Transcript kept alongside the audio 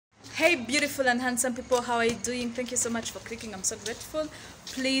Hey beautiful and handsome people, how are you doing? Thank you so much for clicking. I'm so grateful.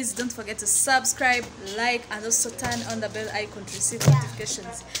 Please don't forget to subscribe, like, and also turn on the bell icon to receive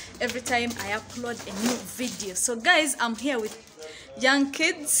notifications every time I upload a new video. So guys, I'm here with young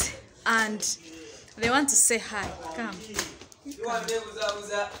kids and they want to say hi. Come.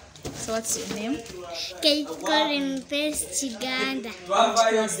 So what's your name?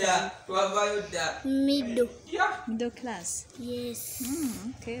 Middle class. Yes.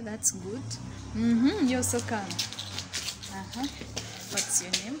 Okay, that's good. You're so calm. What's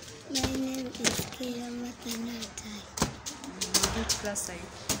your name? My name is Kayama Tanatai. Which class are you?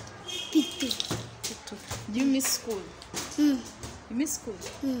 Pitu. Do you miss school? You miss school?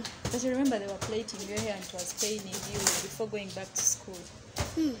 But you remember they were plaiting your hair and it was paining you before going back to school.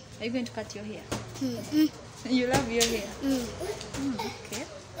 Are you going to cut your hair? You love your hair? Okay.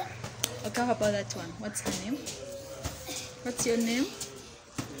 Okay, how about that one? What's her name? What's your name?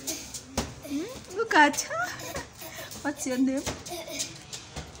 Look at her. What's your name?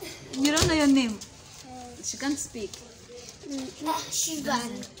 You don't know your name? She can't speak.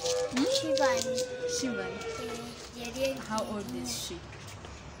 Shivan. Shivan. How old is she?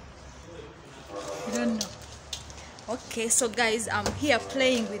 You don't know? Okay, so guys, I'm here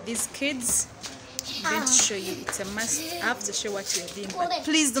playing with these kids. I'm going to show you. It's a must. I have to show what you're doing. But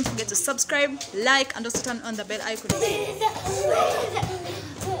please don't forget to subscribe, like, and also turn on the bell icon.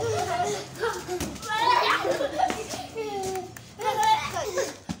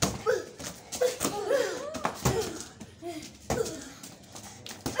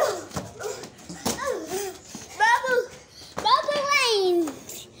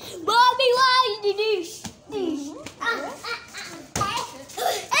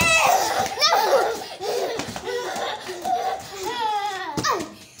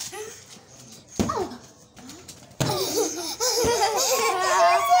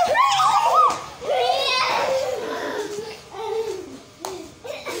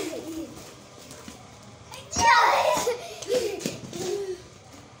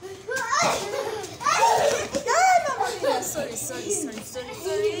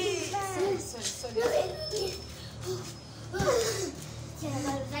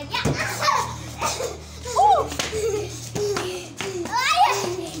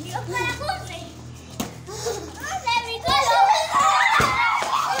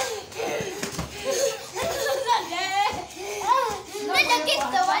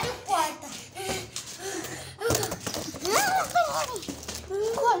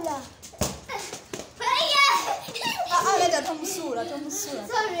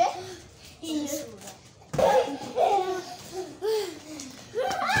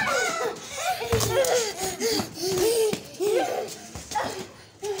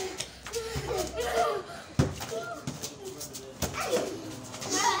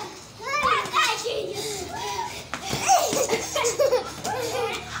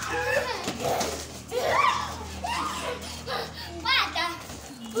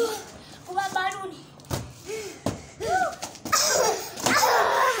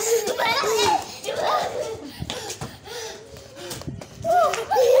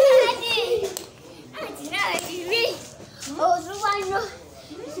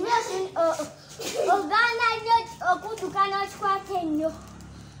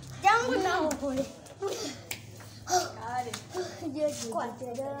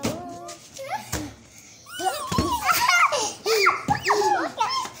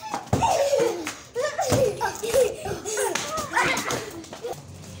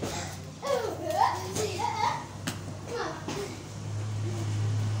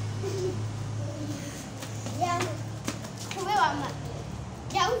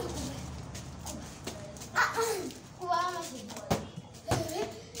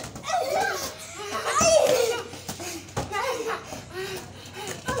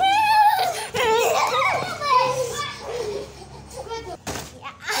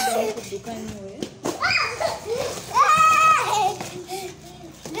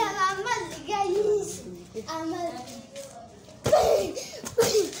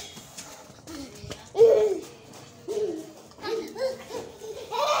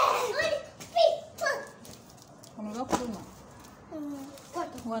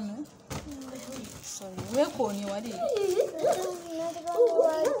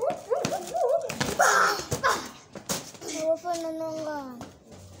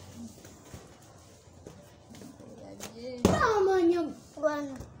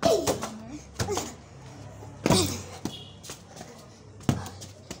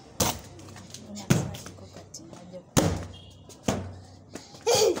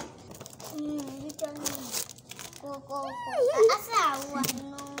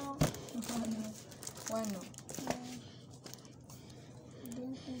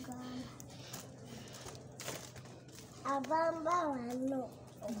 Bamba no.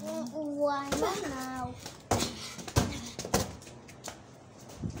 Why now?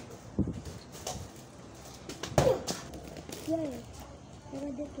 Yeah.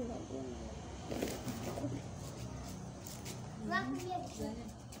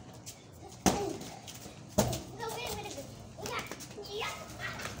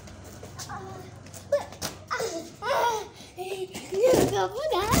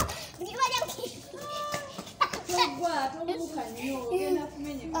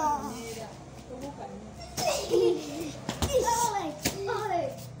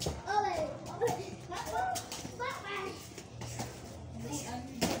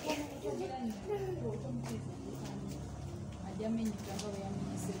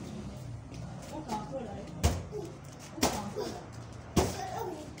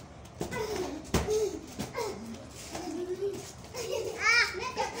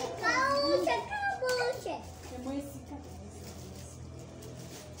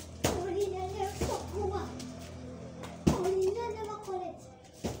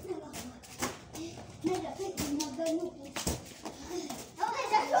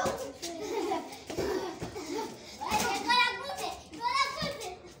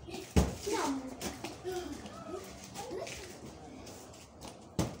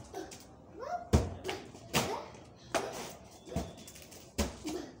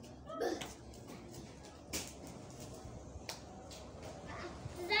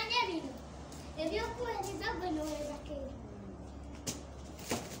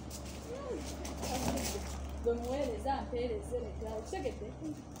 Mueleza ampereze lekera utegete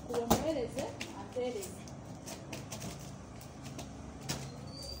kuba mueleze ampereze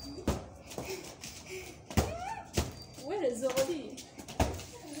mueleze oli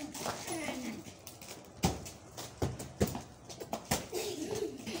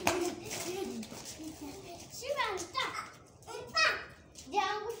Shibanta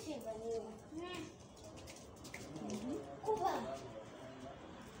jangu shibaniwa kuba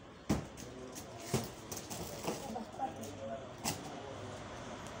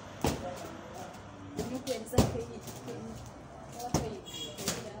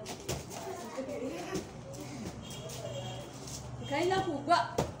Kaina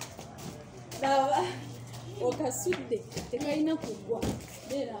kugwa dawa okasudde tekaina kugwa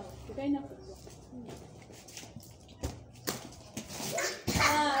era tekaina kugwa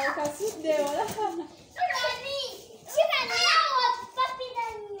okasudde wala shibani yawo papi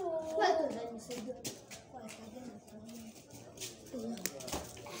danyo kwato danyo sejo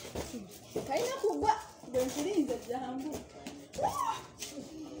kaina kugwa nkulinze jangu